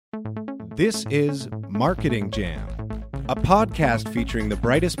This is Marketing Jam, a podcast featuring the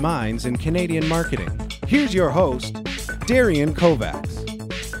brightest minds in Canadian marketing. Here's your host, Darian Kovacs.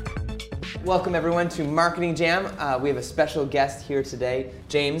 Welcome everyone to Marketing Jam. We have a special guest here today,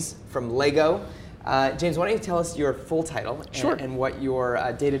 James from Lego. James, why don't you tell us your full title and what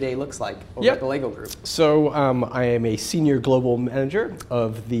your day-to-day looks like over at the Lego Group? So I am a senior global manager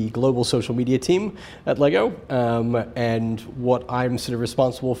of the global social media team at Lego, and what I'm sort of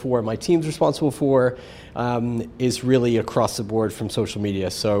responsible for, my team's responsible for, is really across the board from social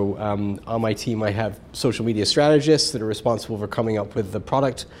media. So on my team I have social media strategists that are responsible for coming up with the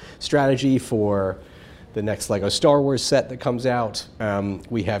product strategy for the next Lego Star Wars set that comes out.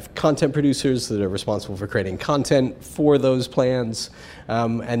 We have content producers that are responsible for creating content for those plans,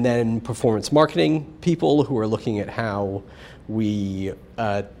 and then performance marketing people who are looking at how we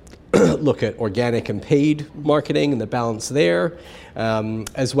look at organic and paid marketing and the balance there,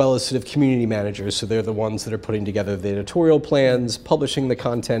 as well as sort of community managers. So they're the ones that are putting together the editorial plans, publishing the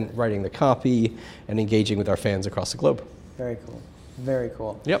content, writing the copy, and engaging with our fans across the globe. Very cool. Very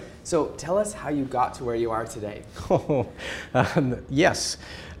cool. Yep. So tell us how you got to where you are today. Yes.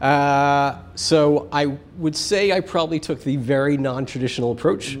 So I would say I probably took the very non-traditional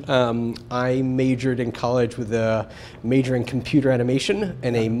approach. I majored in college with a major in computer animation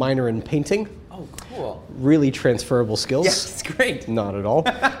and a minor in painting. Oh, cool. Really transferable skills. Yes, it's great. Not at all.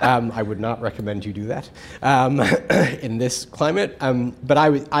 I would not recommend you do that in this climate. But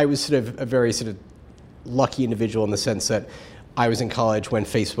I was sort of a very sort of lucky individual in the sense that I was in college when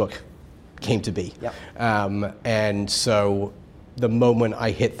Facebook came to be. Yep. And so the moment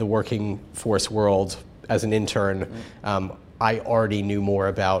I hit the working force world as an intern, I already knew more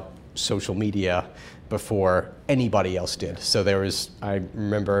about social media before anybody else did. So I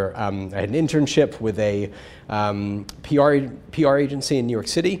remember I had an internship with a PR agency in New York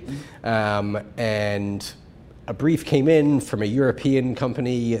City, and a brief came in from a European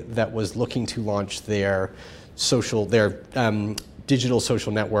company that was looking to launch their digital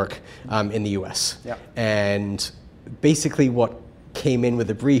social network in the US. Yep. And basically what came in with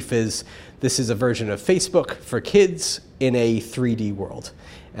the brief is this is a version of Facebook for kids in a 3D world.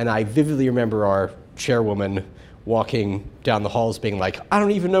 And I vividly remember our chairwoman walking down the halls being like, I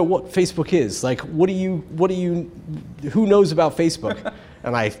don't even know what Facebook is. Like, who knows about Facebook?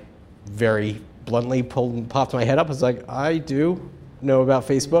 And I very bluntly popped my head up. I was like, I do know about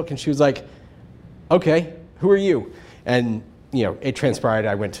Facebook. And she was like, okay, who are you? And it transpired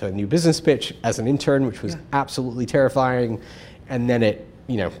I went to a new business pitch as an intern, which was absolutely terrifying. And then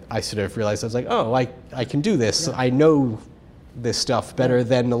I sort of realized I was like, oh, I can do this. Yeah. I know this stuff better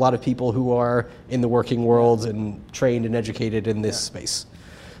than a lot of people who are in the working world and trained and educated in this space.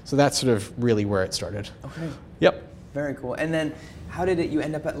 So that's sort of really where it started. Okay. Yep. Very cool. And then how did you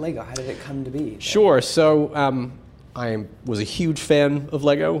end up at Lego? How did it come to be? Sure. So I was a huge fan of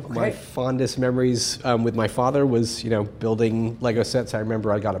Lego. Okay. My fondest memories with my father was, building Lego sets. I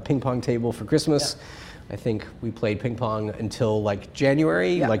remember I got a ping pong table for Christmas. Yeah. I think we played ping pong until like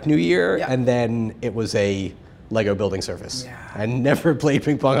January, like New Year, and then it was a Lego building surface. Yeah. I never played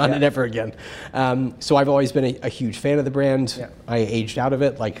ping pong on it ever again. So I've always been a huge fan of the brand. Yeah. I aged out of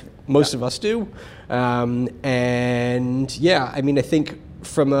it like most of us do. I think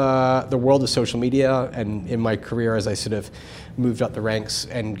from the world of social media and in my career as I sort of moved up the ranks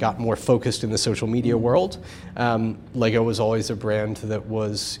and got more focused in the social media world, Lego was always a brand that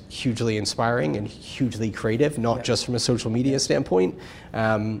was hugely inspiring and hugely creative, not just from a social media standpoint,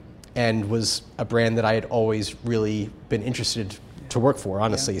 and was a brand that I had always really been interested to work for,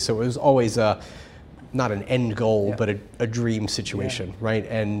 honestly. So it was always not an end goal, but a dream situation, right?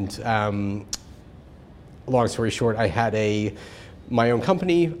 And long story short, I had my own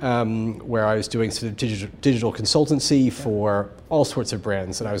company where I was doing sort of digital consultancy for all sorts of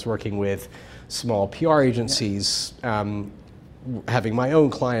brands, and I was working with small PR agencies, having my own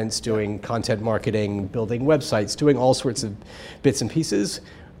clients, doing content marketing, building websites, doing all sorts of bits and pieces.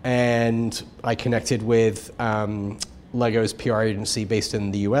 And I connected with Lego's PR agency based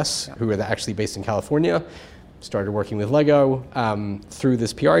in the US, who are actually based in California. Started working with Lego through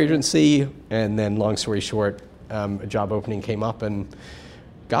this PR agency, and then long story short, a job opening came up and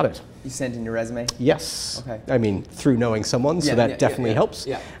got it. You sent in your resume? Yes. Okay. I mean, through knowing someone, so that definitely helps.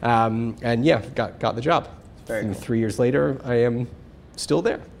 Yeah. Got the job. Very cool. 3 years later, I am still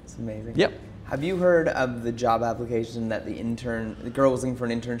there. It's amazing. Yep. Have you heard of the job application that the girl was looking for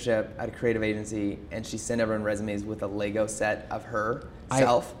an internship at a creative agency, and she sent everyone resumes with a Lego set of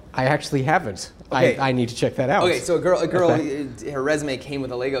herself? I actually haven't. Okay. I need to check that out. Okay, so a girl, her resume came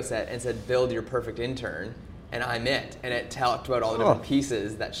with a Lego set and said, "Build your perfect intern." and I'm it. And it talked about all the different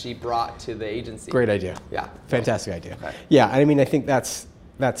pieces that she brought to the agency. Great idea. Yeah. Fantastic idea. Okay. Yeah, I mean, I think that's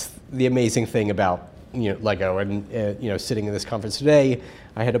the amazing thing about Lego, and sitting in this conference today,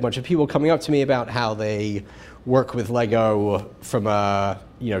 I had a bunch of people coming up to me about how they work with Lego from a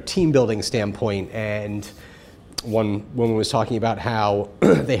team building standpoint, and one woman was talking about how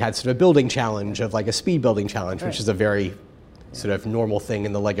they had sort of a building challenge of like a speed building challenge, which is a very sort of normal thing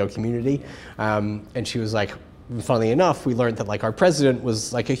in the Lego community. And she was like, funnily enough, we learned that like our president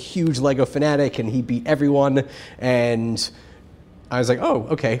was like a huge Lego fanatic and he beat everyone. And I was like, oh,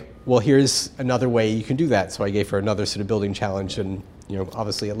 okay, well, here's another way you can do that. So I gave her another sort of building challenge. And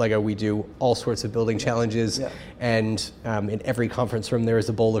obviously at Lego, we do all sorts of building challenges. Yeah. And in every conference room, there is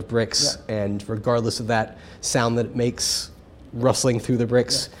a bowl of bricks. Yeah. And regardless of that sound that it makes rustling through the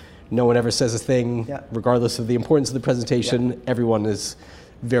bricks, no one ever says a thing. Yeah. Regardless of the importance of the presentation, everyone is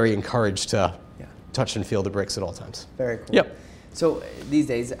very encouraged to touch and feel the bricks at all times. Very cool. Yep. So these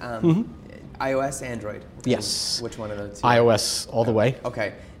days, iOS, Android? Yes. Which one of the two? iOS all the way.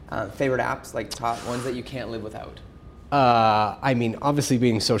 Okay. Favorite apps, like top ones that you can't live without? I mean, obviously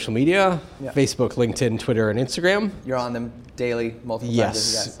being social media, Facebook, LinkedIn, Twitter, and Instagram. You're on them daily, multiple times?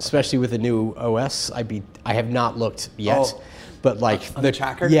 Yes, especially with the new OS. I have not looked yet. Oh. But like the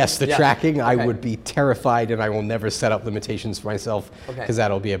tracker? Yes, the tracking, I would be terrified, and I will never set up limitations for myself because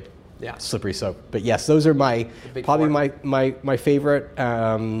that'll be a slippery slope. But yes, those are probably my favorite.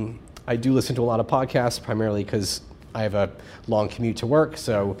 I do listen to a lot of podcasts, primarily because I have a long commute to work,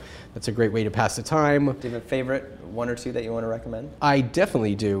 so that's a great way to pass the time. Do you have a favorite one or two that you want to recommend? I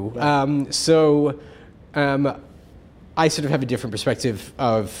definitely do. Yeah. I sort of have a different perspective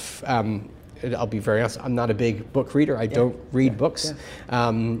of. I'll be very honest, I'm not a big book reader. I don't read books.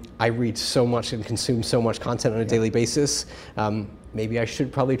 Yeah. I read so much and consume so much content on a daily basis. Maybe I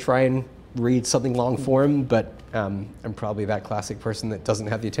should probably try and read something long form, but I'm probably that classic person that doesn't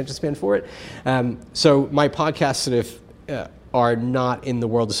have the attention span for it. So my podcasts sort of are not in the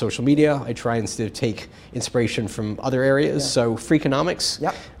world of social media. I try and sort of take inspiration from other areas. So Freakonomics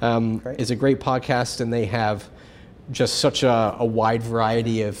is a great podcast, and they have just such a wide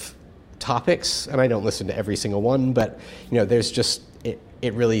variety of topics, and I don't listen to every single one, but there's just it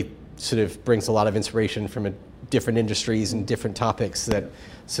really sort of brings a lot of inspiration from different industries and different topics that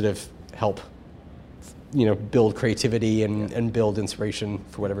sort of help build creativity and build inspiration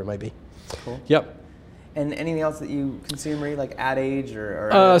for whatever it might be. Cool. Yep. And anything else that you consume, read, like Ad Age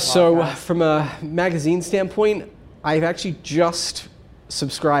or so from a magazine standpoint, I've actually just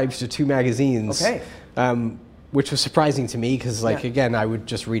subscribed to 2 magazines. Okay. Which was surprising to me because, again, I would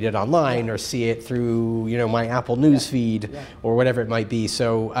just read it online or see it through, my Apple News feed or whatever it might be.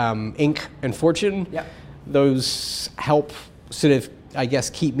 So Inc. and Fortune, those help sort of, I guess,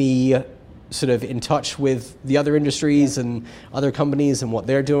 keep me sort of in touch with the other industries and other companies and what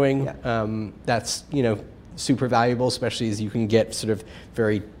they're doing. That's, super valuable, especially as you can get sort of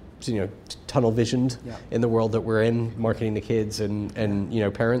very, tunnel visioned in the world that we're in, marketing to kids and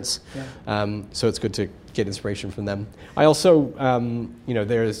parents. So it's good to get inspiration from them. I also,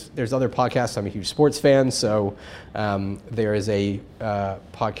 there's other podcasts. I'm a huge sports fan, so there is a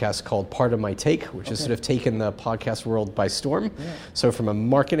podcast called Part of My Take, which has sort of taken the podcast world by storm. So from a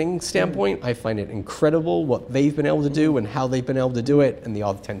marketing standpoint, I find it incredible what they've been able to do and how they've been able to do it and the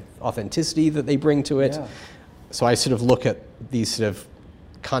authenticity that they bring to it. So I sort of look at these sort of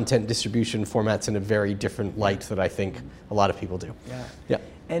content distribution formats in a very different light that I think a lot of people do. Yeah.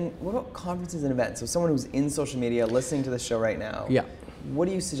 And what about conferences and events? So someone who's in social media listening to the show right now, what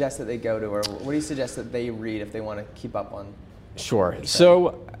do you suggest that they go to, or what do you suggest that they read if they want to keep up on? Sure.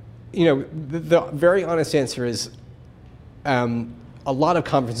 So, the very honest answer is a lot of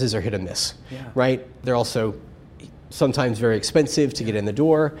conferences are hit and miss, right? They're also sometimes very expensive to get in the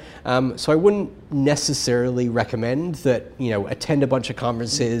door. So I wouldn't necessarily recommend that, attend a bunch of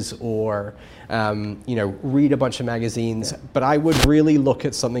conferences or, read a bunch of magazines, but I would really look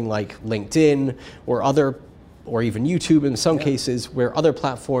at something like LinkedIn or even YouTube in some cases, where other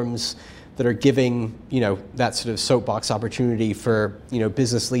platforms that are giving, that sort of soapbox opportunity for,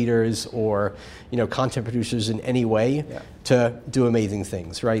 business leaders or, content producers in any way to do amazing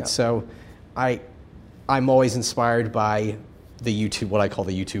things, right? So I'm always inspired by the YouTube, what I call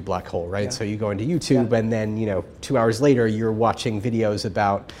the YouTube black hole, right? So you go into YouTube and then, 2 hours later, you're watching videos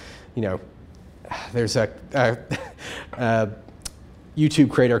about, there's a YouTube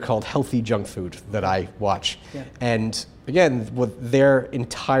creator called Healthy Junk Food that I watch. And again, what their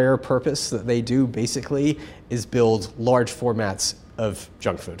entire purpose that they do basically is build large formats of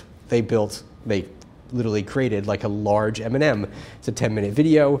junk food. They literally created like a large M&M. It's a 10-minute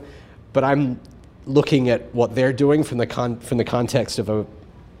video, but I'm looking at what they're doing from the context of a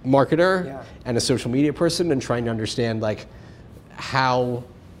marketer and a social media person, and trying to understand like how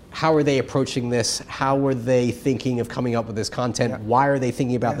are they approaching this? How are they thinking of coming up with this content? Why are they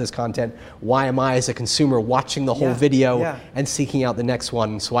thinking about this content? Why am I as a consumer watching the whole video and seeking out the next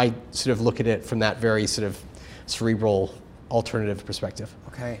one? So I sort of look at it from that very sort of cerebral alternative perspective.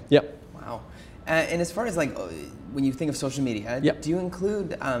 Okay. Yep. Wow. And as far as like when you think of social media, do you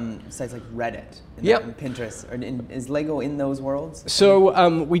include sites like Reddit and Pinterest? Or is Lego in those worlds?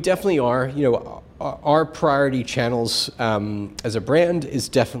 So we definitely are. You know, our priority channels as a brand is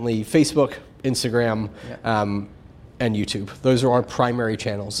definitely Facebook, Instagram, and YouTube. Those are our primary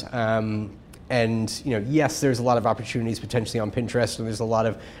channels. And you know, yes, there's a lot of opportunities potentially on Pinterest, and there's a lot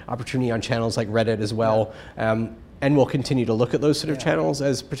of opportunity on channels like Reddit as well. And we'll continue to look at those sort of channels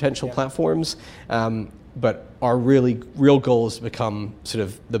as potential platforms. But our real goal is to become sort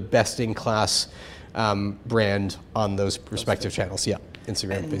of the best-in-class brand on those respective channels. Yeah,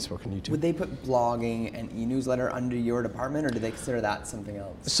 Instagram, Facebook, and YouTube. Would they put blogging and e-newsletter under your department, or do they consider that something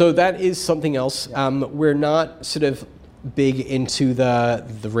else? So that is something else. We're not sort of big into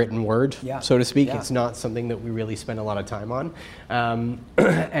the written word, so to speak. It's not something that we really spend a lot of time on.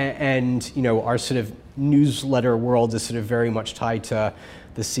 And you know, our sort of newsletter world is sort of very much tied to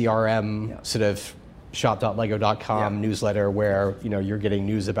the CRM sort of shop.lego.com newsletter, where you know you're getting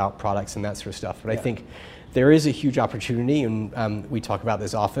news about products and that sort of stuff. But I think there is a huge opportunity, and we talk about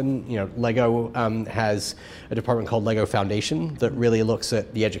this often. You know, Lego has a department called Lego Foundation that really looks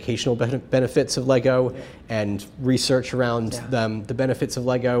at the educational benefits of Lego and research around the benefits of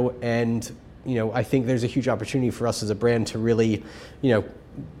Lego. And you know, I think there's a huge opportunity for us as a brand to really, you know,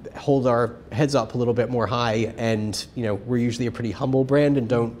 hold our heads up a little bit more high. And you know, we're usually a pretty humble brand and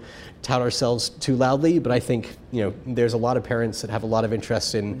don't tout ourselves too loudly. But I think, you know, there's a lot of parents that have a lot of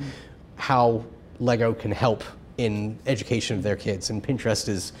interest in how Lego can help in education of their kids, and Pinterest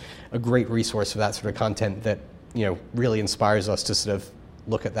is a great resource for that sort of content that, you know, really inspires us to sort of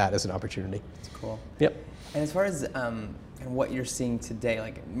look at that as an opportunity. That's cool. Yep. And as far as and what you're seeing today,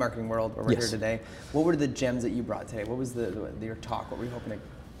 like marketing world, where we're here today, what were the gems that you brought today? What was your talk? What were you hoping to?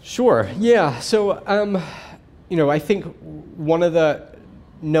 Sure. Yeah. So, you know, I think one of the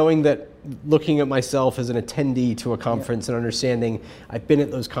knowing that looking at myself as an attendee to a conference and understanding I've been at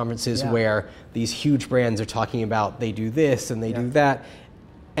those conferences where these huge brands are talking about they do this and they do that,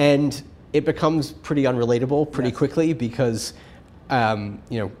 and it becomes pretty unrelatable pretty quickly because you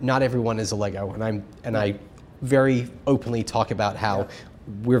know, not everyone is a Lego, and I very openly talk about how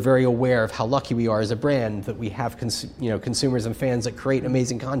we're very aware of how lucky we are as a brand that we have consumers and fans that create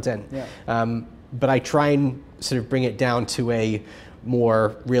amazing content. But I try and sort of bring it down to a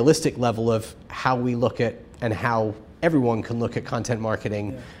more realistic level of how we look at and how everyone can look at content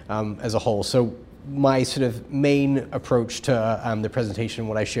marketing as a whole. So my sort of main approach to the presentation,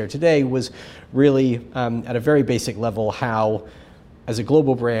 what I shared today, was really at a very basic level how, as a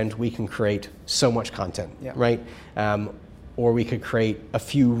global brand, we can create so much content, right? Or we could create a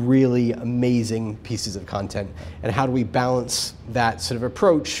few really amazing pieces of content. And how do we balance that sort of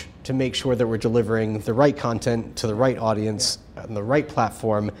approach to make sure that we're delivering the right content to the right audience on the right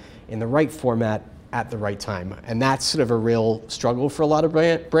platform in the right format at the right time? And that's sort of a real struggle for a lot of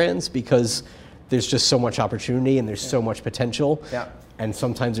brands because there's just so much opportunity and there's so much potential. And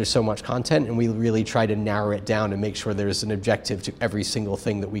sometimes there's so much content, and we really try to narrow it down and make sure there's an objective to every single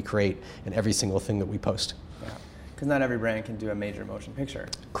thing that we create and every single thing that we post. Because not every brand can do a major motion picture.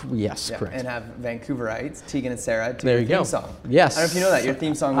 Yes, correct. And have Vancouverites, Tegan and Sarah, do there your you theme go. song. Yes. I don't know if you know that. Your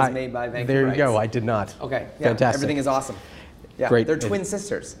theme song was made by Vancouverites. There you go. I did not. Okay. Fantastic. Everything is awesome. Yeah. Great. They're twin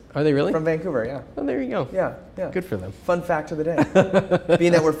sisters. Are they really? From Vancouver, Oh, there you go. Yeah. Good for them. Fun fact of the day.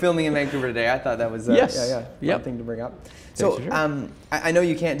 Being that we're filming in Vancouver today, I thought that was fun thing to bring up. So I know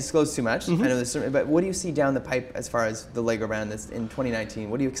you can't disclose too much. I know there's certainly, but what do you see down the pipe as far as the Lego brand that's in 2019?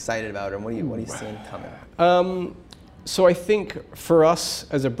 What are you excited about, and what are you seeing coming? So I think for us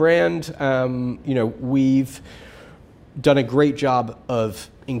as a brand, you know, we've done a great job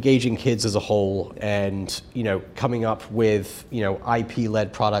of engaging kids as a whole, and you know, coming up with, you know,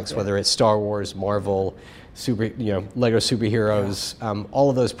 IP-led products, whether it's Star Wars, Marvel, Lego superheroes,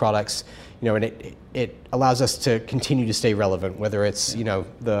 all of those products. You know, and it allows us to continue to stay relevant, whether it's you know,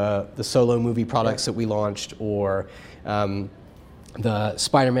 the Solo movie products that we launched, or the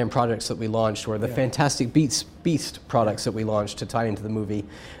Spider-Man products that we launched, or the Fantastic Beast products that we launched to tie into the movie.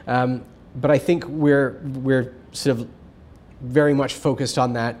 But I think we're sort of very much focused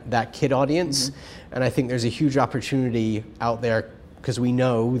on that kid audience, and I think there's a huge opportunity out there because we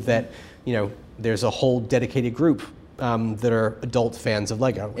know that, you know, there's a whole dedicated group that are adult fans of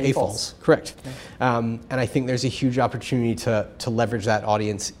Lego. AFOLs. Correct. And I think there's a huge opportunity to leverage that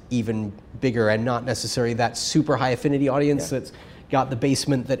audience even bigger, and not necessarily that super high affinity audience that's got the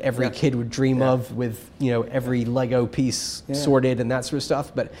basement that every kid would dream of, with every Lego piece sorted and that sort of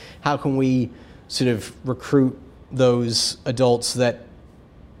stuff. But how can we sort of recruit those adults that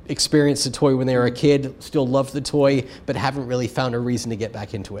experienced the toy when they were a kid, still love the toy, but haven't really found a reason to get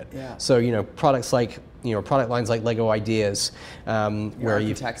back into it? So products like product lines like Lego Ideas, where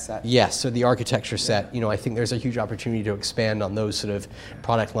architect set. Yes, so the architecture set. I think there's a huge opportunity to expand on those sort of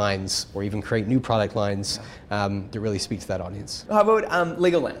product lines, or even create new product lines that really speak to that audience. How about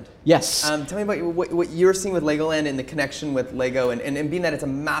Legoland? Yes. Tell me about what you're seeing with Legoland and the connection with Lego, and being that it's a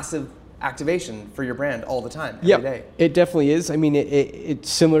massive activation for your brand all the time, every day. It definitely is. I mean, it's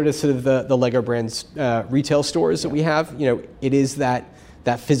similar to sort of the Lego brand's retail stores that we have. It is that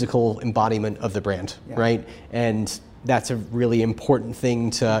physical embodiment of the brand, right? And that's a really important thing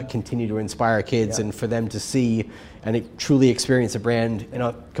to continue to inspire kids and for them to see and truly experience a brand in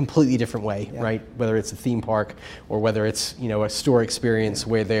a completely different way, right? Whether it's a theme park or whether it's a store experience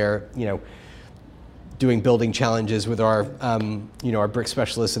where they're doing building challenges with our our brick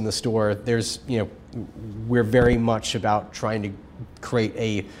specialists in the store. We're very much about trying to create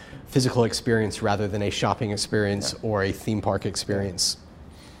a physical experience rather than a shopping experience or a theme park experience.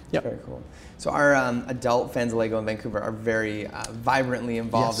 Very cool. So our adult fans of Lego in Vancouver are very vibrantly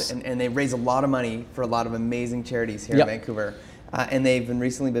involved, and they raise a lot of money for a lot of amazing charities here in Vancouver. And they've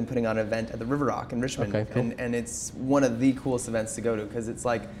recently been putting on an event at the River Rock in Richmond, and it's one of the coolest events to go to, because it's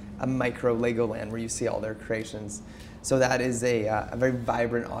like a micro Legoland where you see all their creations. So that is a very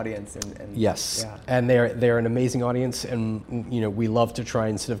vibrant audience. And yes, and they're an amazing audience, and we love to try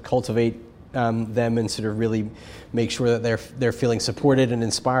and sort of cultivate them and sort of really make sure that they're feeling supported and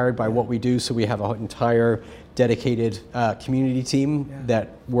inspired by what we do. So we have an entire dedicated community team that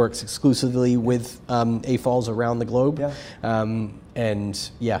works exclusively with AFOLs around the globe. And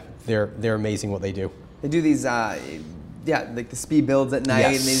they're amazing what they do. They do these like the speed builds at night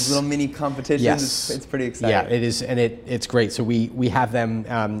and these little mini competitions. It's pretty exciting. Yeah, it is, and it's great. So we have them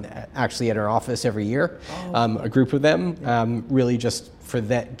actually at our office every year, a group of them, really just for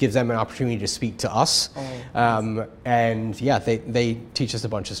that, gives them an opportunity to speak to us. And they teach us a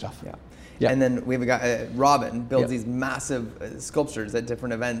bunch of stuff. And then we have a guy, Robin, builds these massive sculptures at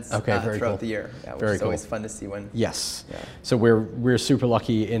different events throughout the year, which is always fun to see when. Yes. So we're super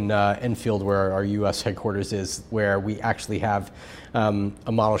lucky in Enfield, where our U.S. headquarters is, where we actually have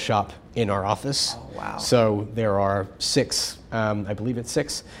a model shop in our office. Oh, wow. So there are 6, I believe it's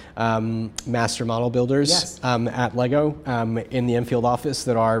 6, master model builders at Lego in the Enfield office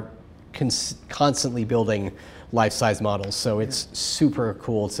that are constantly building life-size models. So it's super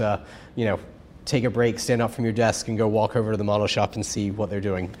cool to take a break, stand up from your desk, and go walk over to the model shop and see what they're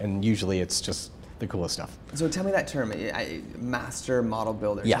doing. And usually it's just the coolest stuff. So tell me that term, master model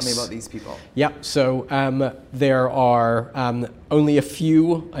builder. Yes. Tell me about these people. So there are only a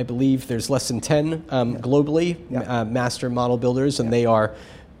few, I believe there's less than 10 globally, master model builders, and they are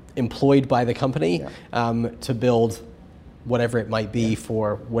employed by the company to build whatever it might be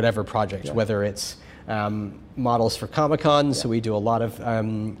for whatever project, whether it's models for Comic-Con, so we do a lot of,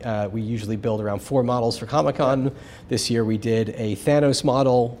 we usually build around 4 models for Comic-Con. This year we did a Thanos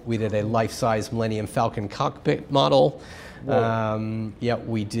model, we did a life-size Millennium Falcon cockpit model,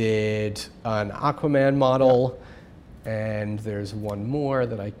 we did an Aquaman model, and there's one more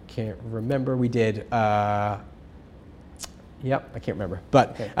that I can't remember. We did, I can't remember.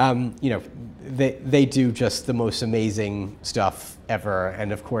 But, they do just the most amazing stuff ever,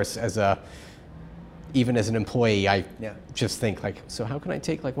 and of course, even as an employee, I just think so how can I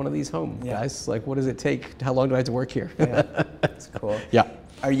take one of these home, guys? What does it take? How long do I have to work here? That's cool.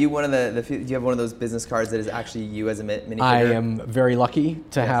 Are you one of do you have one of those business cards that is actually you as a minifigure? I am very lucky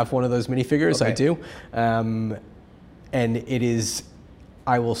to have one of those minifigures. I do. And it is,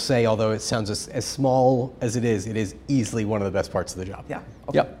 I will say, although it sounds as small as it is easily one of the best parts of the job.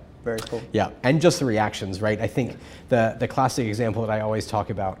 Very cool. And just the reactions, right? I think the classic example that I always talk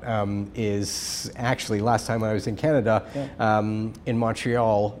about is actually last time I was in Canada, in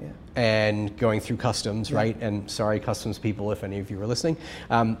Montreal, and going through customs, right? And sorry, customs people, if any of you are listening,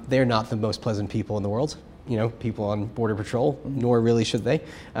 they're not the most pleasant people in the world. People on Border Patrol, nor really should they.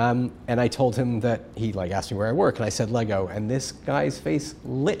 And I told him that he asked me where I work, and I said Lego, and this guy's face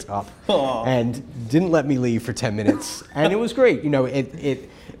lit up and didn't let me leave for 10 minutes, and it was great.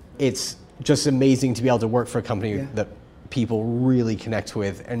 It's just amazing to be able to work for a company that people really connect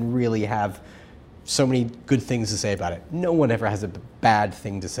with and really have so many good things to say about it. No one ever has a bad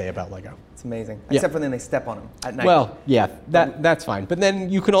thing to say about Lego. It's amazing. Except for when they step on them at night. Well, yeah, that's fine. But then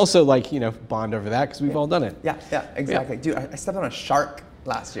you can also bond over that because we've all done it. Yeah, exactly. Yeah. Dude, I stepped on a shark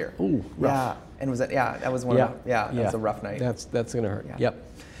last year. Ooh, rough. Yeah, and that was one of that was a rough night. That's gonna hurt. Yeah. Yep.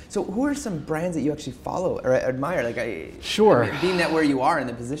 So who are some brands that you actually follow or admire? Sure. Being that where you are in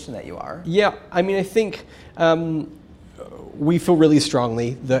the position that you are. Yeah, I mean, I think we feel really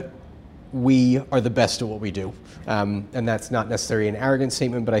strongly that we are the best at what we do. And that's not necessarily an arrogant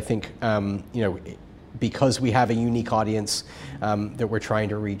statement, but I think, because we have a unique audience that we're trying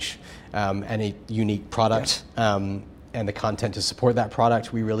to reach and a unique product and the content to support that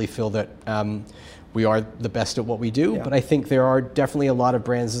product, we really feel that we are the best at what we do. Yeah. But I think there are definitely a lot of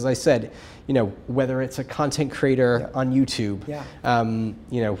brands, as I said, whether it's a content creator on YouTube,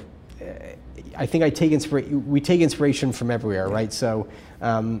 I think we take inspiration from everywhere, right? So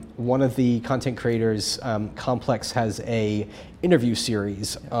one of the content creators, Complex, has a interview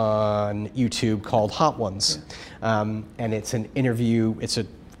series on YouTube called Hot Ones. And it's an interview, it's a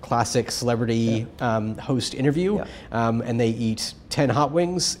classic celebrity host interview, and they eat 10 hot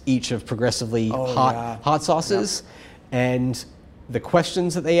wings, each of progressively hot sauces. And the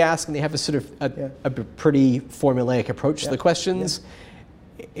questions that they ask, and they have a sort of a pretty formulaic approach to the questions.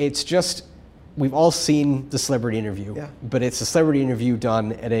 It's just, we've all seen the celebrity interview, but it's a celebrity interview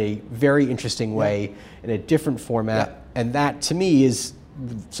done in a very interesting way, in a different format, and that to me is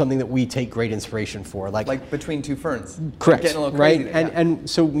something that we take great inspiration for. Like Between Two Ferns. Correct, getting a little crazy right? there, And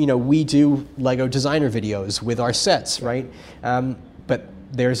so, we do Lego designer videos with our sets, right? But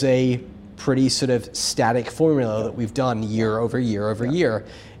there's a pretty sort of static formula that we've done year over year over year,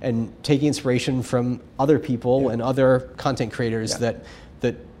 and taking inspiration from other people and other content creators that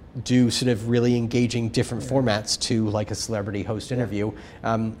do sort of really engaging different formats to like a celebrity host interview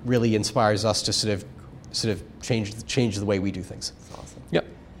really inspires us to sort of change the way we do things. That's awesome. Yep.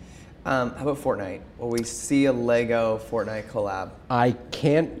 How about Fortnite? Will we see a Lego Fortnite collab? I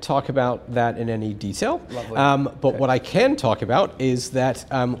can't talk about that in any detail. Lovely. But what I can talk about is that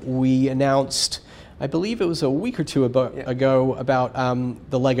we announced, I believe it was a week or two ago, about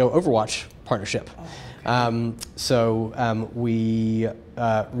the Lego Overwatch partnership. So we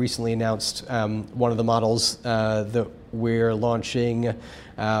recently announced one of the models that we're launching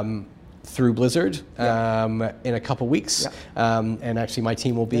through Blizzard in a couple weeks. And actually my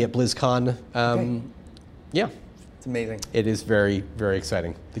team will be at BlizzCon. It's amazing. It is very, very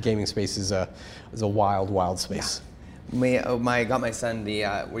exciting. The gaming space is a wild, wild space. I got my son the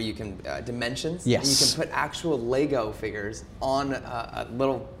where you can dimensions. Yes. And you can put actual Lego figures on a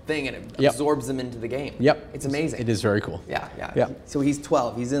little thing, and it absorbs them into the game. Yep. It's amazing. It is very cool. Yeah. So he's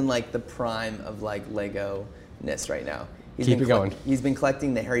 12. He's in like the prime of like Lego-ness right now. Keep it going. He's been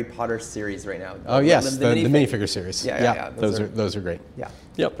collecting the Harry Potter series right now. Oh yes, the minifigure series. Yeah. Those are great. Yeah.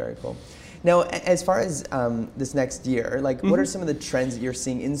 Yep. Very cool. Now, as far as this next year, like, what are some of the trends that you're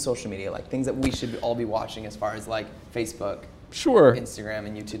seeing in social media, like things that we should all be watching as far as like Facebook, Instagram,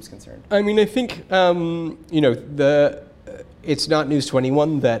 and YouTube's concerned? I mean, I think it's not news to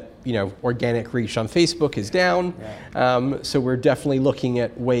anyone that organic reach on Facebook is down. So we're definitely looking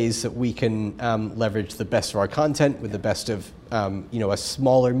at ways that we can leverage the best of our content with the best of a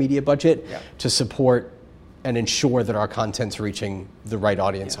smaller media budget to support and ensure that our content's reaching the right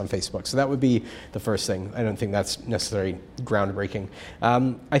audience on Facebook. So that would be the first thing. I don't think that's necessarily groundbreaking.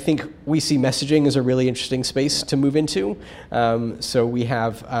 I think we see messaging as a really interesting space to move into. So we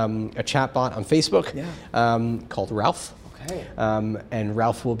have a chat bot on Facebook called Ralph. Okay. And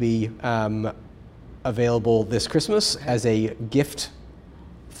Ralph will be available this Christmas as a gift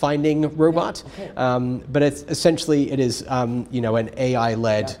finding robot. But it's essentially, it is an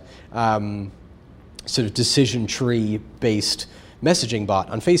AI-led sort of decision tree based messaging bot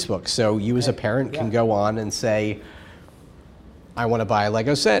on Facebook. So you as a parent can go on and say, I want to buy a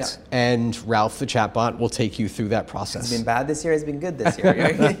Lego set, and Ralph the chatbot will take you through that process. It's been bad this year, it's been good this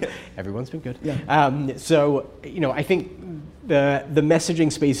year. Everyone's been good. So I think the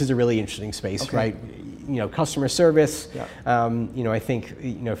messaging space is a really interesting space, right? Customer service. I think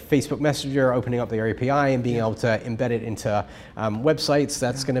Facebook Messenger opening up their API and being able to embed it into websites.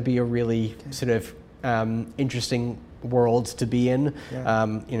 That's going to be a really sort of interesting world to be in.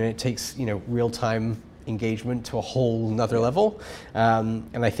 It takes real-time engagement to a whole nother level,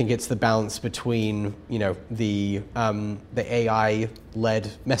 and I think it's the balance between the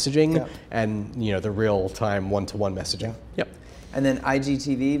AI-led messaging and the real-time one-to-one messaging. And then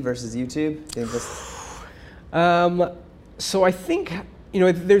IGTV versus YouTube. So I think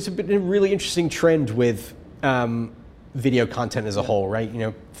there's been a really interesting trend with video content as a whole, right?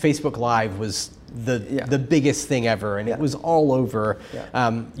 Facebook Live was the biggest thing ever, and it was all over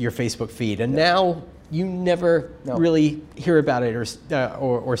your Facebook feed. And now you never really hear about it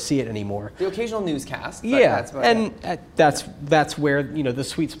or see it anymore. The occasional newscast. That's where the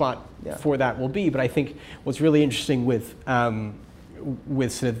sweet spot for that will be. But I think what's really interesting with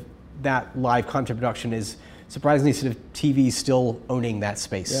sort of that live content production is surprisingly sort of TV still owning that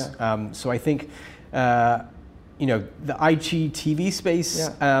space. So I think the IGTV space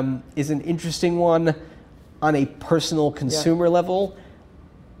is an interesting one on a personal consumer level.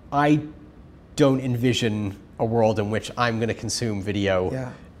 I don't envision a world in which I'm going to consume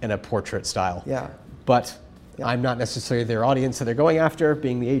video in a portrait style. But I'm not necessarily their audience that they're going after,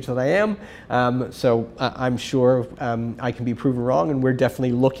 being the age that I am. So I'm sure I can be proven wrong, and we're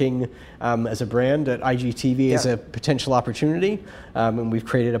definitely looking as a brand at IGTV as a potential opportunity. And we've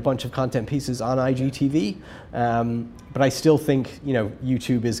created a bunch of content pieces on IGTV. But I still think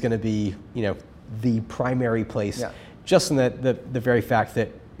YouTube is going to be the primary place, just in the very fact that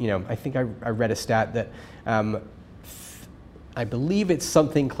I think I read a stat that I believe it's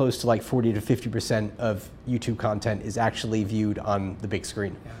something close to like 40 to 50% of YouTube content is actually viewed on the big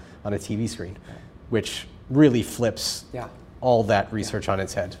screen, on a TV screen, which really flips all that research on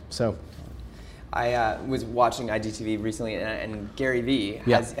its head. So, I was watching IGTV recently, and Gary Vee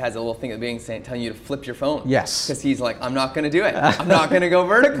has a little thing at the beginning telling you to flip your phone. Yes. Because he's like, I'm not going to do it. I'm not going to go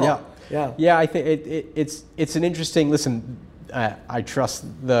vertical. Yeah. I think it's an interesting listen. I trust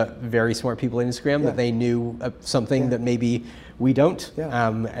the very smart people in Instagram that they knew something that maybe we don't,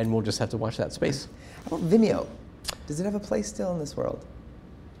 and we'll just have to watch that space. How about Vimeo? Does it have a place still in this world?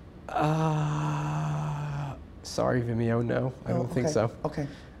 Sorry, Vimeo, no, I don't think so. Okay.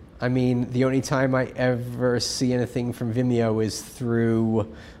 I mean, the only time I ever see anything from Vimeo is through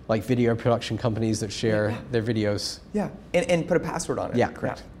like video production companies that share their videos. Yeah, and put a password on it. Yeah,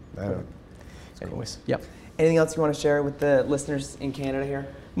 correct. Anyways, cool. Anything else you want to share with the listeners in Canada here?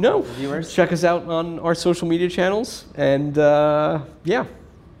 No. The viewers? Check us out on our social media channels, and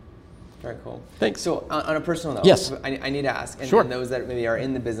Very cool. Thanks. So on a personal note, yes. I need to ask, and those that maybe are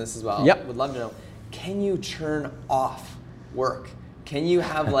in the business as well, would love to know, can you turn off work? Can you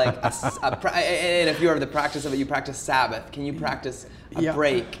have like and if you are the practice of it, you practice Sabbath, can you practice a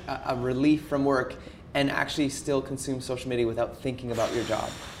break, a relief from work, and actually still consume social media without thinking about your job?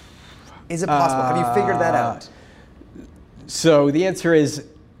 Is it possible? Have you figured that out? So the answer is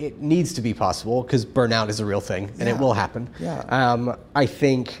it needs to be possible, because burnout is a real thing, and it will happen. I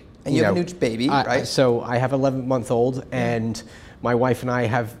think... And you have a new baby, right? So I have an 11-month-old, and my wife and I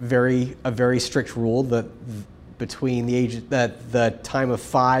have a very strict rule that between the time of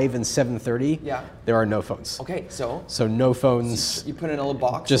 5 and 7:30, there are no phones. Okay, so no phones. You put in a little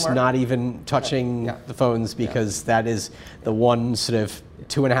box. Just somewhere? not even touching the phones, because that is the one sort of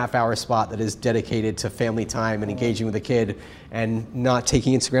 2.5-hour spot that is dedicated to family time and engaging with the kid, and not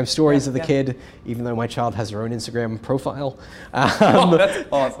taking Instagram stories of the kid, even though my child has her own Instagram profile. That's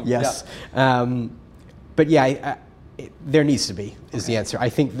awesome. Yes. But there needs to be, is the answer. I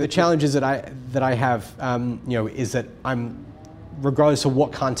think the challenges that I have, is that I'm, regardless of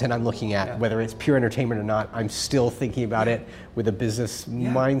what content I'm looking at, whether it's pure entertainment or not, I'm still thinking about it with a business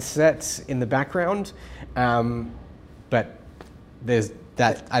mindset in the background. But there's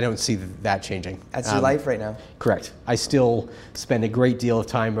that, I don't see that changing. That's your life right now. Correct. I still spend a great deal of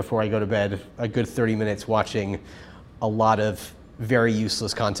time before I go to bed, a good 30 minutes watching a lot of very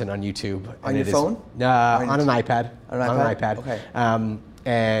useless content on YouTube. On your phone? On an iPad. On an iPad? Okay.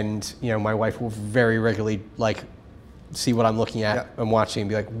 And my wife will very regularly see what I'm looking at and watching and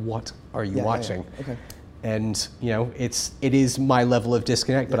be like, "What are you watching?" Okay. And it is my level of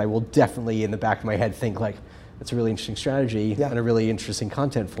disconnect, but I will definitely in the back of my head think like, that's a really interesting strategy and a really interesting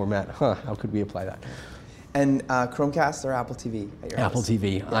content format. How could we apply that? And Chromecast or Apple TV at your Apple house?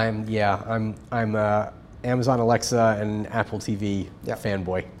 TV. I'm Amazon Alexa and Apple TV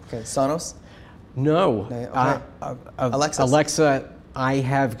fanboy. Okay. Sonos? No. Alexa, I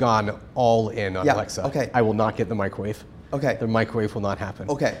have gone all in on Alexa. Okay. I will not get the microwave. Okay. The microwave will not happen.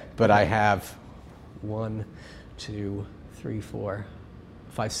 Okay. But I have 1, 2, 3, 4,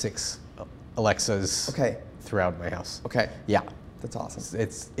 5, 6 Alexas throughout my house. Okay. Yeah. That's awesome.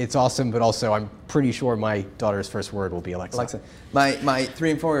 It's awesome, but also I'm pretty sure my daughter's first word will be Alexa. Alexa. My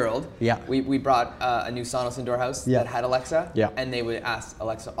 3 and 4-year-old. Yeah. We brought a new Sonos indoor house that had Alexa. Yeah. And they would ask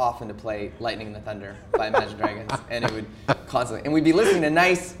Alexa often to play "Lightning in the Thunder" by Imagine Dragons, and it would constantly. And we'd be listening to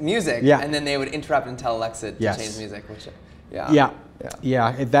nice music, and then they would interrupt and tell Alexa to change music, which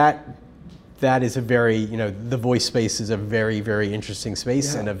that is a very the voice space is a very, very interesting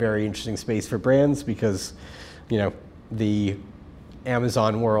space and a very interesting space for brands, because the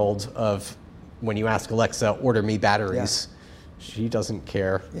Amazon world of when you ask Alexa, order me batteries, she doesn't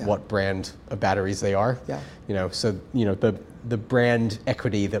care what brand of batteries they are. So the brand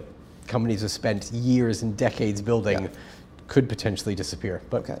equity that companies have spent years and decades building could potentially disappear.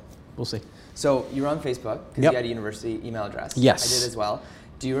 But we'll see. So you're on Facebook because you had a university email address. Yes. I did as well.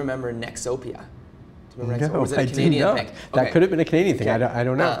 Do you remember Nexopia? Do you remember Nexopia? No, Or was it a Canadian thing? That could have been a Canadian thing. I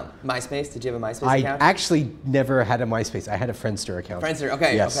don't know. MySpace? Did you have a MySpace account? I actually never had a MySpace. I had a Friendster account. Friendster,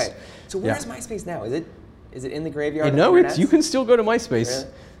 okay, yes. okay. So where is MySpace now? Is it in the graveyard? No, you can still go to MySpace.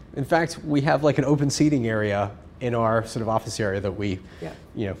 Really? In fact, we have like an open seating area in our sort of office area that we,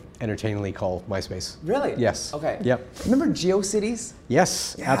 entertainingly call MySpace. Really? Yes. Okay. Yep. Remember GeoCities?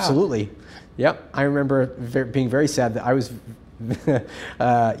 Yes, absolutely. Yep. I remember being very sad that I was.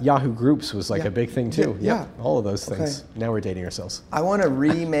 Yahoo Groups was like a big thing too. Yeah. All of those things. Now we're dating ourselves. I want to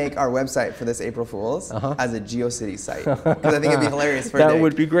remake our website for this April Fool's as a GeoCities site because I think it'd be hilarious for a day. That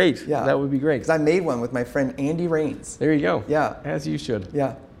would be great. Yeah. That would be great. Because I made one with my friend Andy Raines. There you go. Yeah. As you should.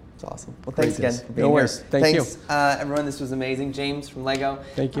 Yeah. It's awesome. Well, thanks again for being here. No worries. Thank you. Everyone. This was amazing. James from Lego.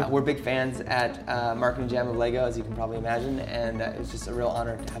 Thank you. We're big fans at Marketing Jam of Lego, as you can probably imagine, and it was just a real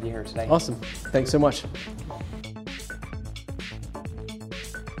honor to have you here today. Awesome. Thanks so much.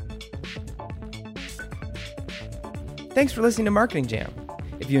 Thanks for listening to Marketing Jam.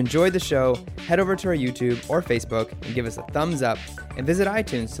 If you enjoyed the show, head over to our YouTube or Facebook and give us a thumbs up, and visit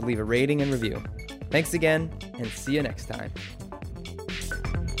iTunes to leave a rating and review. Thanks again, and see you next time.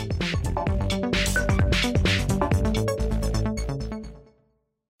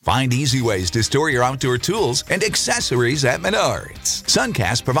 Find easy ways to store your outdoor tools and accessories at Menards.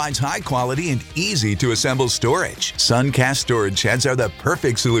 Suncast provides high quality and easy to assemble storage. Suncast storage sheds are the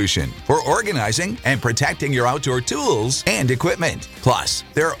perfect solution for organizing and protecting your outdoor tools and equipment. Plus,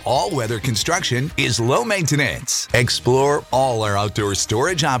 their all-weather construction is low maintenance. Explore all our outdoor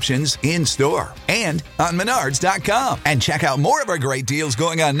storage options in store and on Menards.com. And check out more of our great deals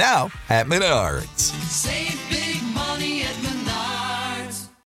going on now at Menards. Save big money at Menards.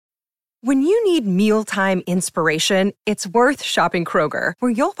 When you need mealtime inspiration, it's worth shopping Kroger, where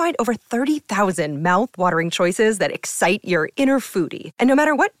you'll find over 30,000 mouth-watering choices that excite your inner foodie. And no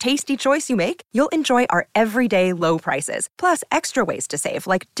matter what tasty choice you make, you'll enjoy our everyday low prices, plus extra ways to save,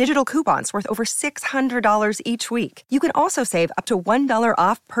 like digital coupons worth over $600 each week. You can also save up to $1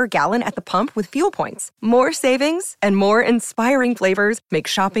 off per gallon at the pump with fuel points. More savings and more inspiring flavors make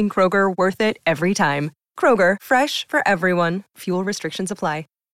shopping Kroger worth it every time. Kroger, fresh for everyone. Fuel restrictions apply.